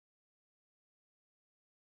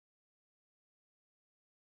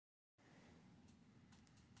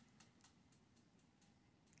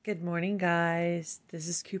Good morning, guys. This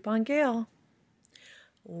is Coupon Gail.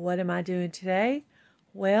 What am I doing today?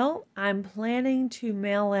 Well, I'm planning to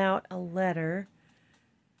mail out a letter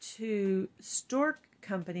to Stork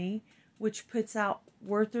Company, which puts out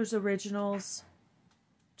Werther's Originals,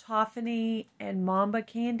 Toffany, and Mamba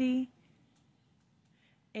candy.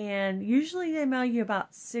 And usually they mail you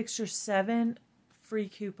about 6 or 7 free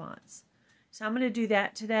coupons. So I'm going to do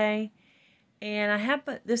that today.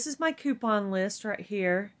 And this is my coupon list right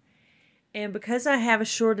here. And because I have a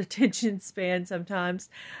short attention span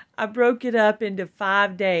sometimes, I broke it up into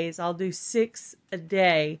 5 days. I'll do 6 a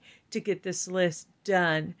day to get this list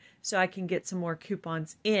done so I can get some more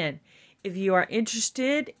coupons in. If you are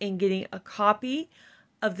interested in getting a copy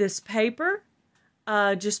of this paper,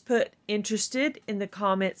 just put interested in the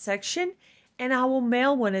comment section and I will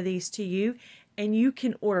mail one of these to you. And you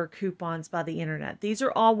can order coupons by the internet. These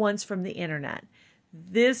are all ones from the internet.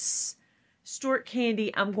 This Stork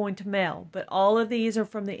candy I'm going to mail, but all of these are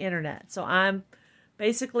from the internet. So I'm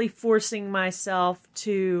basically forcing myself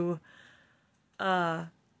to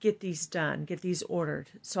get these done, get these ordered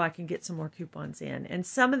so I can get some more coupons in. And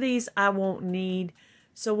some of these I won't need,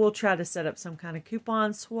 so we'll try to set up some kind of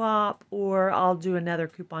coupon swap, or I'll do another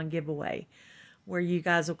coupon giveaway where you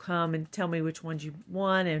guys will come and tell me which ones you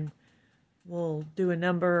want, and we'll do a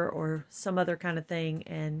number or some other kind of thing,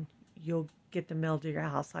 and you'll get them mailed to your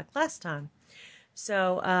house like last time.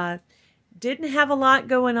 So, didn't have a lot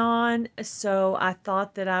going on, so I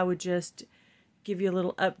thought that I would just give you a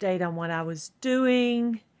little update on what I was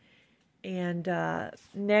doing. And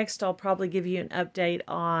next, I'll probably give you an update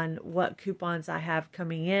on what coupons I have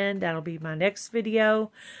coming in. That'll be my next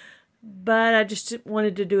video. But I just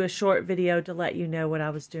wanted to do a short video to let you know what I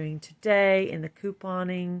was doing today in the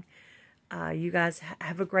couponing. You guys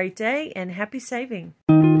have a great day and happy saving.